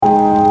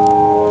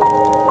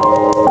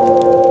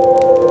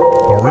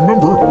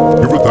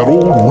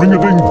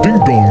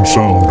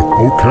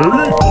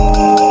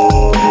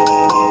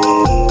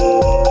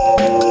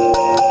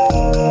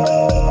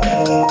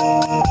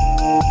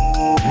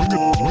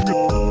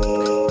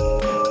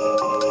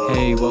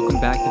Hey,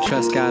 welcome back to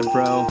Trust God,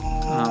 bro.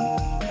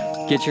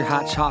 Get your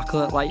hot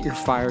chocolate, light your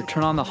fire,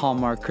 turn on the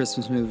Hallmark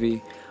Christmas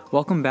movie.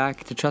 Welcome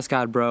back to Trust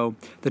God, bro.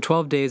 The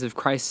 12 days of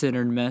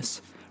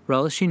Christ-centeredness,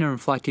 relishing and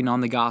reflecting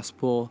on the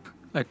gospel,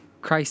 a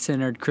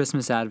Christ-centered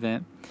Christmas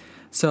Advent.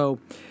 So,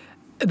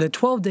 the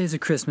 12 Days of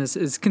Christmas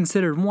is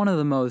considered one of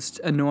the most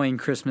annoying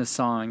Christmas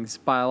songs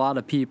by a lot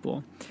of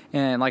people.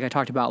 And like I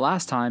talked about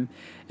last time,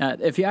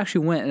 if you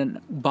actually went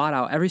and bought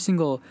out every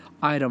single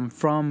item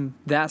from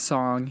that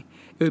song,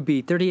 it would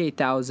be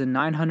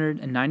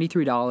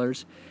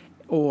 $38,993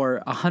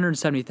 or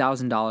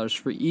 $170,000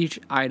 for each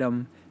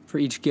item, for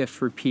each gift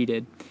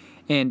repeated.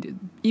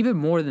 And even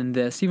more than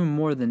this, even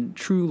more than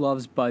True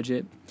Love's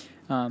budget,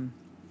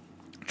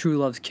 True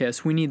Love's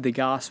kiss, we need the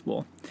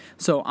gospel.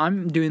 So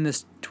I'm doing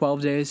this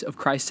 12 days of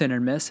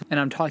Christ-centeredness, and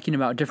I'm talking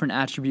about different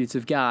attributes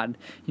of God,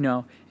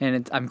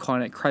 and I'm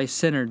calling it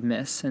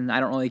Christ-centeredness, and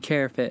I don't really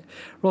care if it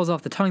rolls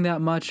off the tongue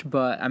that much,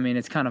 but I mean,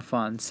 it's kind of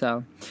fun.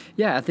 So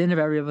yeah, at the end of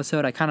every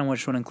episode, I kind of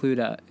just want to include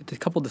a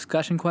couple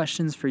discussion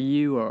questions for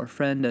you or a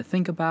friend to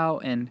think about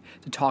and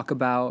to talk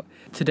about.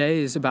 Today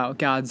is about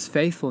God's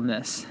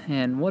faithfulness,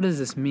 and what does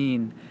this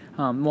mean?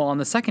 Well, on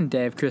the second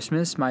day of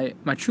Christmas, my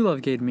true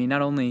love gave me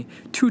not only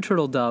 2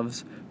 turtle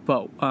doves,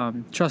 but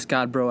Trust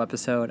God Bro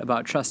episode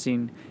about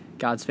trusting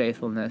God's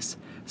faithfulness.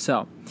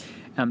 So,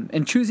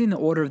 in choosing the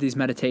order of these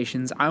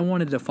meditations, I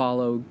wanted to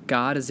follow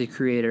God as a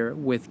creator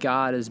with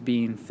God as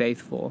being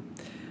faithful,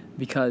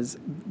 because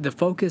the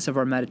focus of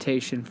our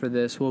meditation for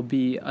this will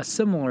be a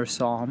similar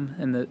psalm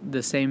in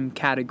the same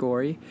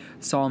category,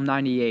 Psalm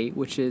 98,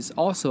 which is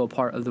also a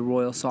part of the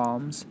Royal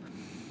Psalms.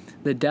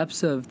 The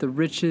depths of the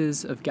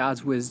riches of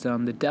God's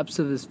wisdom, the depths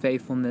of His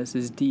faithfulness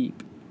is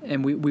deep.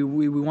 And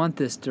we want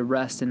this to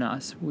rest in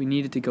us. We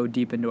need it to go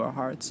deep into our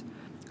hearts.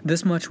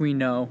 This much we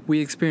know. We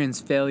experience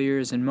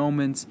failures and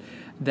moments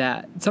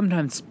that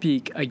sometimes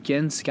speak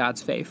against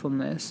God's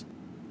faithfulness.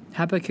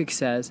 Habakkuk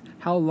says,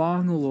 "How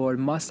long, O Lord,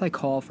 must I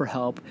call for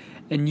help,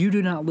 and you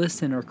do not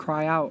listen, or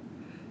cry out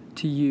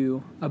to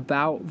you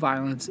about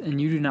violence, and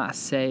you do not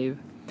save?"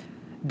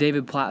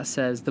 David Platt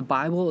says, "The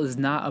Bible is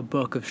not a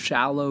book of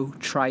shallow,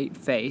 trite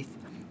faith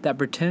that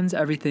pretends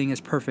everything is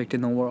perfect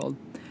in the world.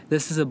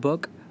 This is a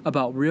book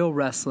about real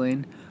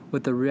wrestling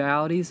with the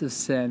realities of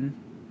sin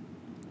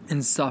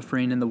and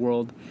suffering in the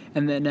world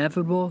and the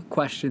inevitable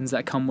questions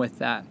that come with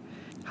that.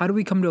 How do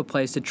we come to a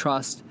place to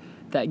trust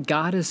that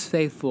God is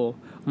faithful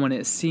when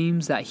it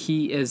seems that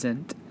He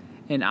isn't?"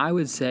 And I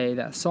would say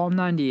that Psalm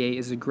 98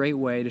 is a great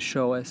way to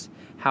show us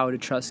how to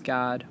trust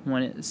God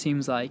when it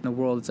seems like the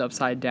world is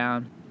upside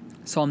down.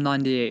 Psalm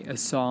 98, a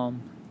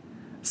psalm.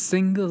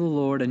 "Sing to the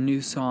Lord a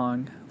new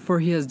song, for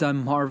He has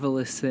done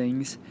marvelous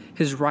things.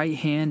 His right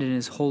hand and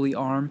His holy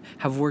arm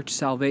have worked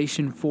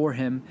salvation for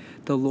Him.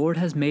 The Lord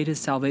has made His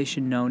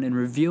salvation known and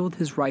revealed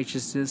His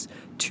righteousness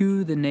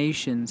to the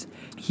nations.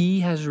 He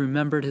has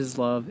remembered His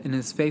love and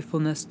His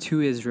faithfulness to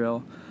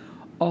Israel.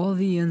 All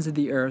the ends of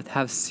the earth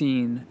have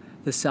seen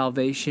the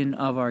salvation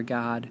of our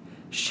God.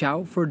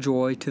 Shout for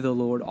joy to the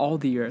Lord, all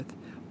the earth.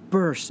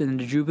 Burst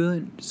into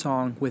jubilant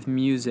song with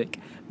music.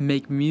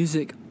 Make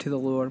music to the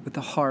Lord with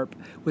the harp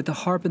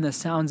and the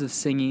sounds of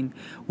singing,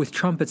 with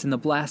trumpets and the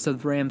blast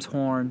of the ram's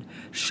horn.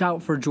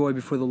 Shout for joy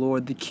before the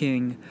Lord the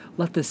King.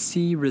 Let the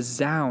sea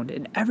resound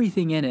and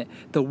everything in it,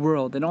 the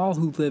world and all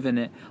who live in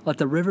it. Let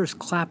the rivers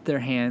clap their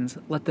hands.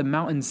 Let the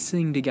mountains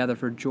sing together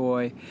for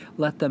joy.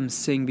 Let them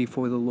sing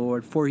before the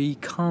Lord, for He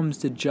comes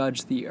to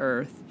judge the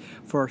earth.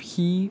 For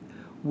He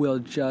will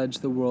judge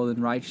the world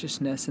in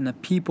righteousness and the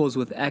peoples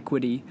with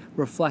equity."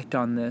 Reflect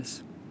on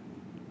this.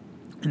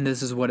 And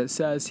this is what it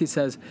says. He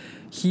says,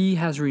 "He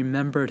has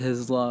remembered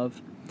His love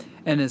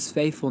and His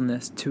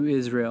faithfulness to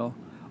Israel.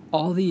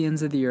 All the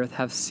ends of the earth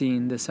have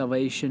seen the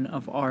salvation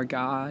of our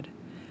God."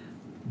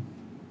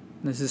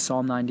 This is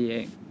Psalm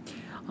 98.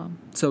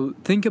 So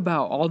think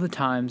about all the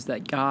times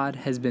that God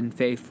has been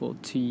faithful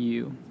to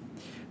you.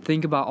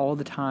 Think about all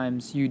the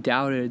times you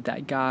doubted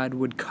that God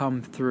would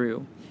come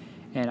through.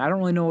 And I don't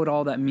really know what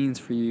all that means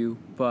for you,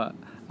 but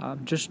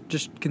just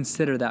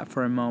consider that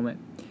for a moment.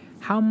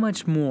 How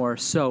much more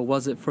so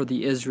was it for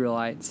the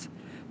Israelites?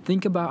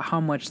 Think about how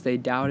much they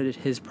doubted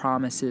His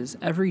promises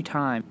every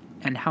time,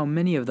 and how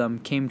many of them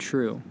came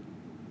true.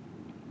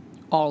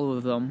 All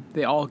of them,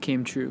 they all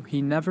came true.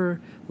 He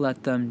never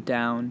let them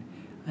down.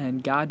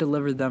 And God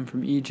delivered them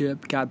from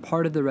Egypt. God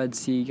parted the Red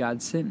Sea.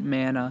 God sent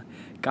manna.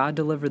 God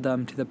delivered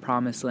them to the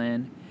promised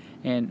land.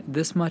 And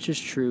this much is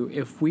true.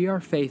 If we are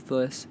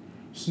faithless,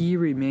 He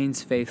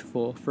remains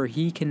faithful, for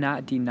He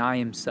cannot deny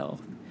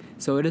Himself.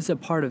 So it is a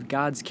part of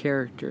God's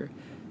character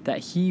that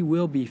He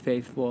will be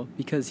faithful,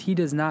 because He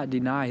does not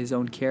deny His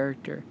own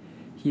character.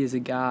 He is a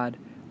God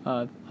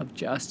of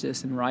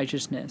justice and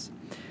righteousness.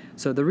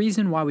 So the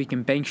reason why we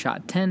can bank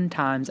shot 10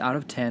 times out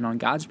of 10 on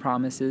God's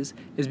promises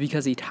is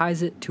because He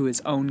ties it to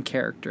His own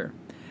character.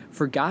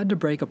 For God to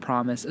break a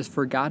promise is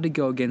for God to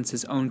go against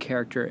His own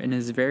character and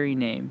His very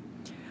name.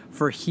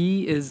 For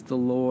He is the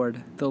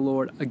Lord,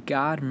 a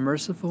God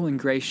merciful and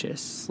gracious,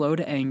 slow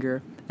to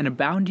anger, and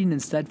abounding in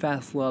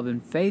steadfast love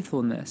and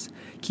faithfulness,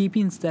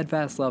 keeping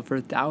steadfast love for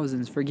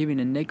thousands, forgiving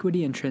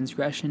iniquity and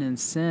transgression and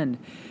sin,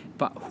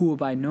 but who will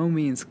by no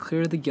means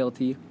clear the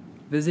guilty,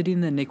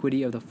 visiting the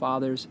iniquity of the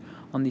fathers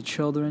on the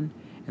children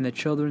and the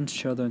children's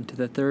children to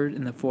the third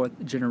and the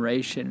fourth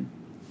generation.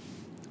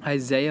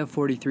 Isaiah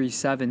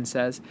 43:7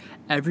 says,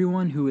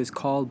 Everyone who is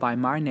called by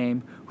my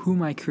name,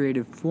 whom I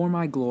created for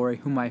my glory,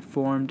 whom I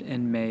formed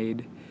and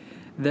made.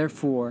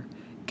 Therefore,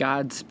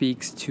 God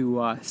speaks to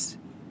us.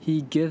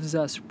 He gives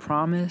us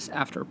promise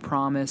after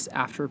promise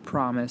after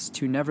promise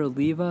to never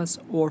leave us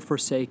or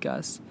forsake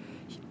us,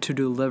 to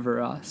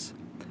deliver us.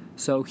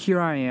 So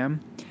here I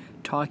am,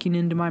 talking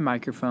into my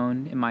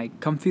microphone in my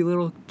comfy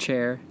little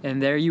chair,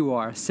 and there you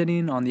are,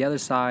 sitting on the other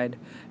side,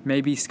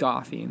 maybe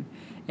scoffing,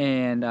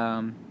 and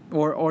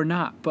or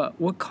not.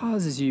 But what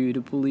causes you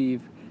to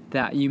believe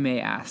that? You may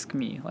ask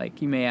me,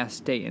 like you may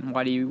ask Dayton,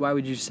 why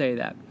would you say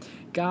that?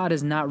 God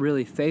is not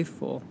really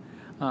faithful.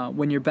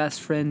 When your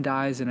best friend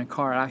dies in a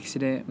car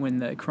accident, when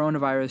the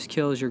coronavirus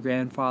kills your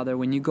grandfather,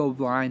 when you go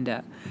blind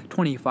at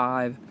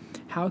 25,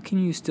 how can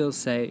you still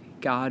say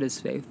God is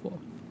faithful?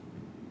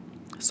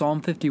 Psalm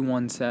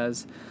 51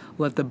 says,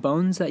 Let the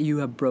bones that you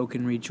have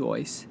broken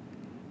rejoice.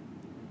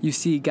 You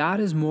see, God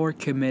is more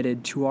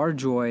committed to our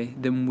joy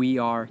than we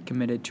are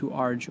committed to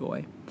our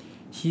joy.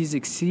 He's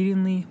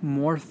exceedingly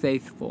more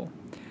faithful.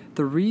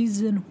 The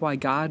reason why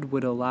God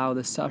would allow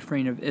the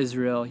suffering of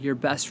Israel, your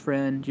best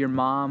friend, your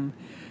mom,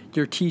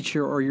 your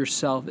teacher, or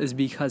yourself is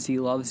because He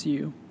loves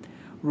you.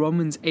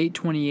 Romans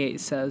 8:28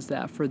 says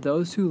that for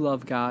those who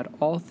love God,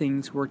 all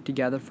things work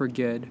together for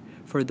good,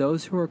 for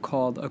those who are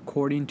called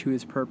according to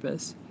His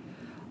purpose.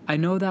 I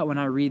know that when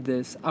I read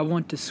this, I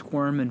want to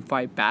squirm and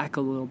fight back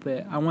a little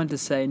bit. I want to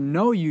say,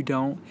 no, you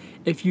don't.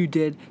 If you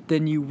did,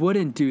 then you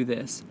wouldn't do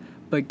this.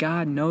 But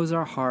God knows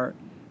our heart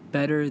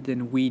better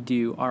than we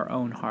do our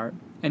own heart,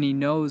 and He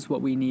knows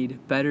what we need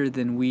better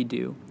than we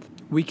do.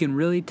 We can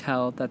really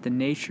tell that the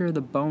nature of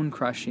the bone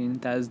crushing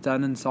that is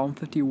done in Psalm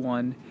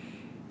 51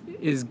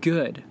 is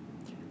good.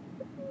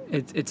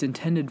 It's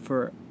intended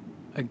for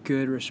a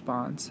good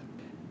response.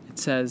 It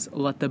says,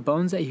 Let the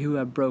bones that you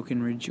have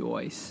broken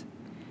rejoice.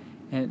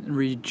 And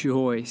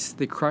rejoice.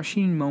 The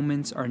crushing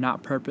moments are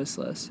not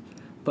purposeless,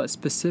 but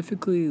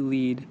specifically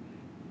lead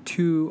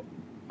to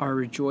our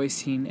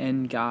rejoicing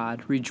in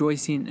God,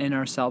 rejoicing in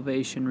our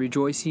salvation,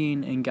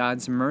 rejoicing in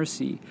God's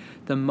mercy.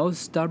 The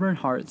most stubborn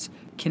hearts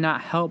cannot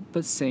help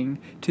but sing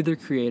to their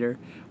Creator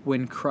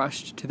when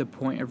crushed to the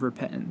point of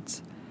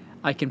repentance.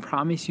 I can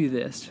promise you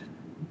this,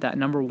 that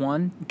number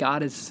one,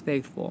 God is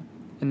faithful.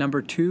 And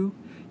number two,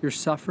 your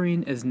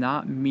suffering is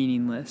not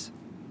meaningless.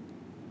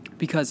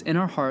 Because in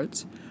our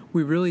hearts,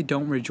 we really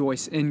don't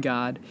rejoice in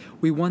God.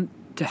 We want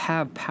to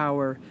have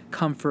power,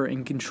 comfort,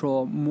 and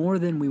control more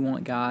than we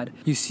want God.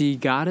 You see,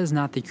 God is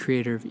not the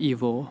creator of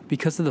evil.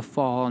 Because of the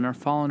fall in our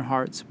fallen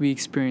hearts, we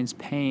experience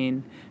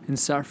pain and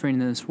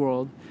suffering in this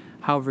world.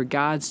 However,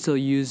 God still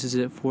uses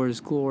it for His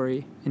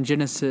glory. In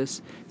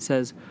Genesis, it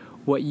says,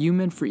 What you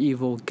meant for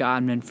evil,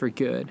 God meant for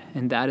good.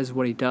 And that is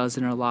what He does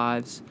in our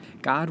lives.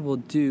 God will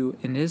do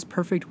in His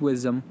perfect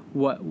wisdom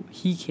what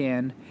He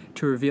can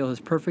to reveal His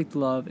perfect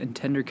love and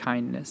tender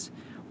kindness,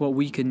 what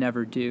we could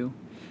never do.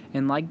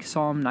 And like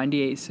Psalm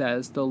 98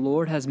 says, the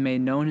Lord has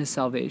made known His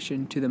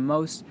salvation to the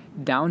most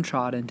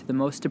downtrodden, to the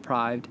most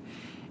deprived.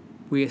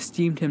 We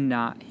esteemed Him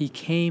not. He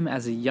came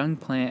as a young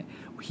plant.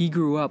 He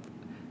grew up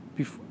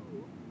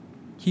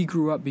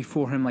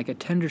before Him like a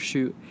tender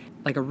shoot,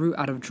 like a root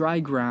out of dry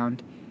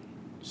ground.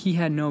 He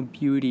had no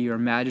beauty or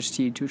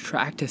majesty to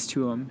attract us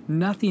to Him,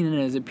 nothing in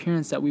His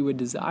appearance that we would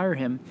desire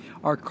Him.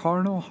 Our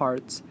carnal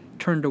hearts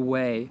turned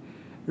away,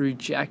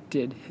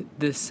 rejected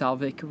this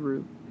salvific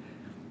root.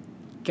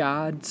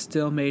 God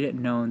still made it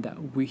known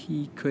that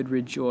we could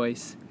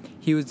rejoice.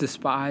 He was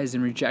despised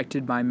and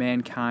rejected by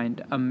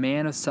mankind, a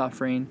man of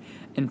suffering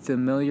and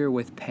familiar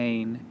with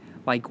pain,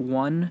 like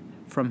one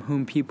from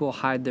whom people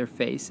hide their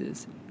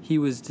faces. He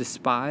was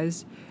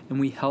despised, and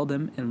we held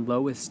Him in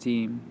low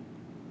esteem.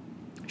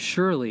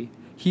 Surely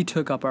He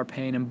took up our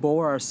pain and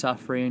bore our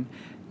suffering,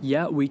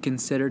 yet we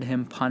considered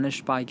Him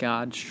punished by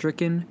God,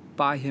 stricken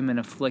by Him and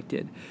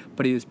afflicted.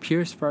 But He was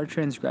pierced for our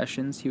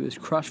transgressions, He was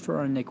crushed for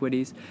our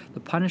iniquities. The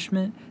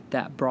punishment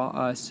that brought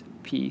us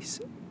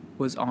peace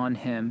was on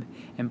Him,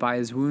 and by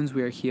His wounds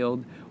we are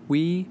healed.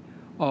 We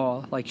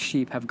all, like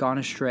sheep, have gone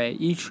astray.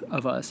 Each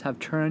of us have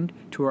turned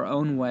to our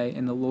own way,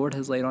 and the Lord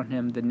has laid on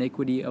Him the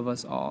iniquity of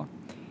us all.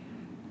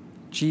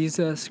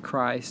 Jesus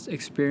Christ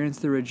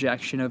experienced the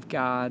rejection of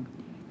God,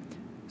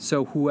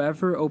 so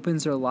whoever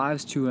opens their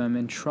lives to Him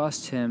and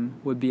trusts Him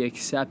would be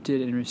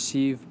accepted and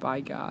received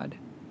by God.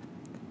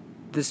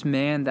 This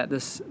man that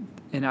this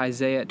in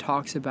Isaiah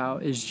talks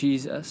about is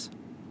Jesus.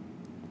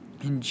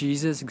 And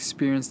Jesus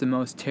experienced the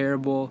most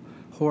terrible,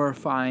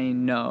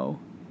 horrifying no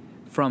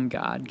from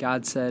God.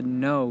 God said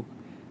no,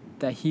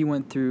 that He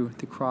went through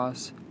the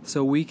cross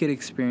so we could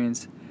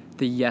experience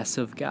the yes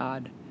of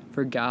God,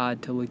 for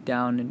God to look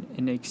down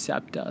and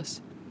accept us.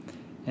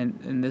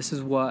 And this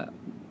is what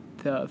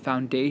the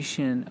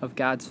foundation of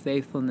God's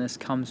faithfulness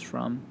comes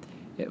from.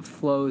 it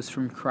flows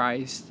from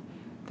Christ,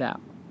 that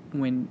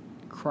when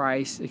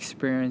Christ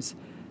experienced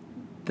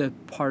the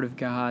part of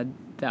God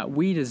that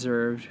we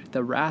deserved,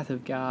 the wrath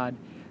of God,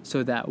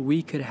 so that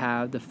we could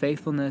have the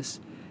faithfulness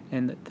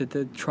and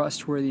the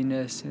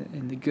trustworthiness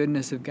and the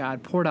goodness of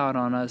God poured out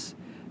on us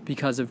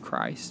because of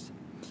Christ.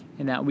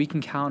 And that we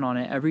can count on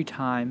it every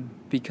time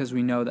because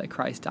we know that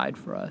Christ died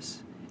for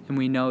us. And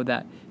we know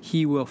that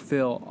He will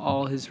fill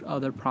all His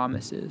other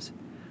promises.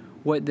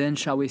 What then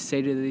shall we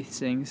say to these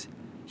things?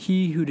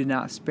 He who did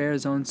not spare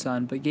His own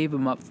Son, but gave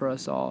Him up for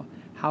us all,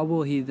 how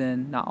will He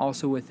then not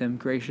also with Him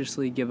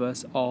graciously give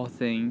us all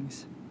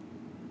things?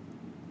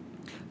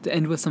 To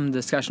end with some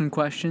discussion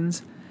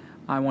questions,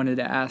 I wanted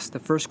to ask the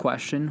first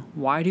question: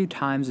 why do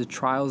times of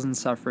trials and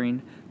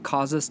suffering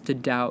cause us to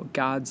doubt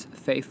God's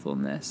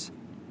faithfulness?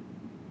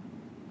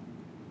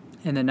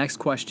 And the next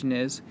question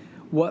is,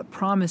 what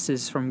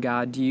promises from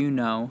God do you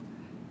know?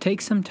 Take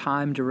some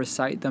time to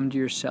recite them to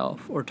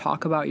yourself or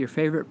talk about your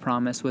favorite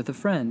promise with a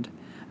friend.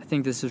 I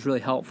think this is really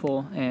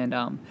helpful, and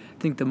I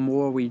think the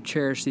more we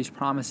cherish these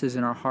promises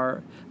in our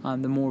heart,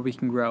 the more we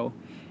can grow.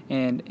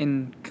 And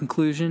in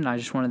conclusion, I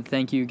just wanted to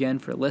thank you again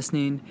for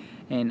listening,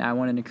 and I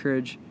wanted to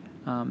encourage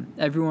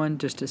everyone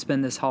just to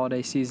spend this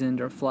holiday season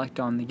to reflect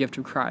on the gift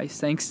of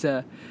Christ. Thanks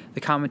to the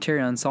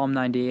commentary on Psalm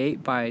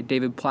 98 by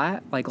David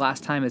Platt. Like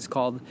last time, it's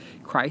called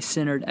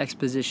Christ-Centered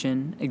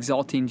Exposition,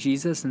 Exalting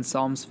Jesus in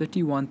Psalms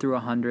 51 through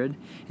 100.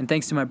 And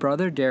thanks to my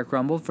brother, Derek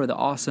Rumble, for the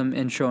awesome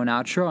intro and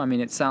outro. I mean,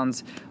 it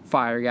sounds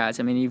fire, guys.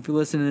 I mean, if you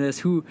listen to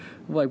this,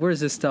 where does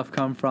this stuff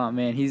come from,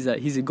 man? He's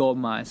a gold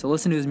mine. So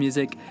listen to his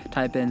music,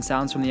 type in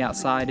Sounds from the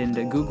Outside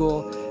into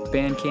Google,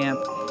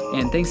 Bandcamp.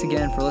 And thanks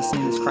again for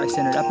listening to this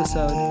Christ-centered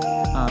episode,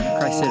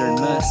 Christ-centered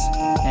mess.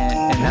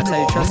 And that's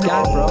how you trust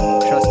God, bro.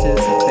 Trust His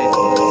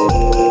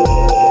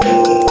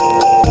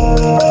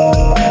faithfulness.